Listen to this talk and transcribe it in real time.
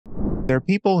There are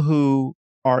people who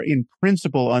are in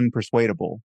principle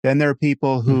unpersuadable. Then there are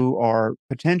people who are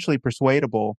potentially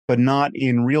persuadable, but not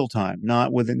in real time,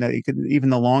 not within that. Even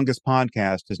the longest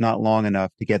podcast is not long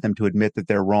enough to get them to admit that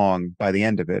they're wrong by the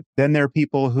end of it. Then there are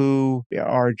people who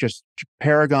are just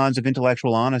paragons of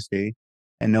intellectual honesty.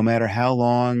 And no matter how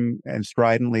long and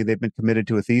stridently they've been committed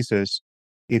to a thesis,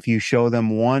 if you show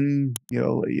them one,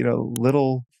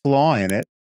 little flaw in it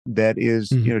that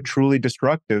is, truly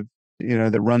destructive,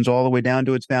 that runs all the way down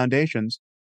to its foundations,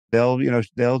 they'll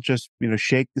just,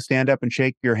 stand up and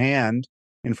shake your hand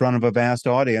in front of a vast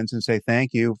audience and say,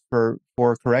 thank you for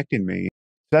correcting me.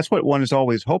 That's what one is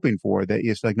always hoping for, that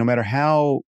it's like, no matter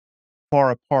how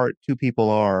far apart two people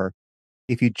are,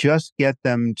 if you just get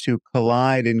them to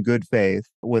collide in good faith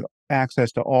with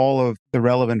access to all of the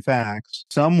relevant facts,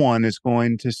 someone is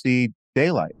going to see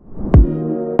daylight.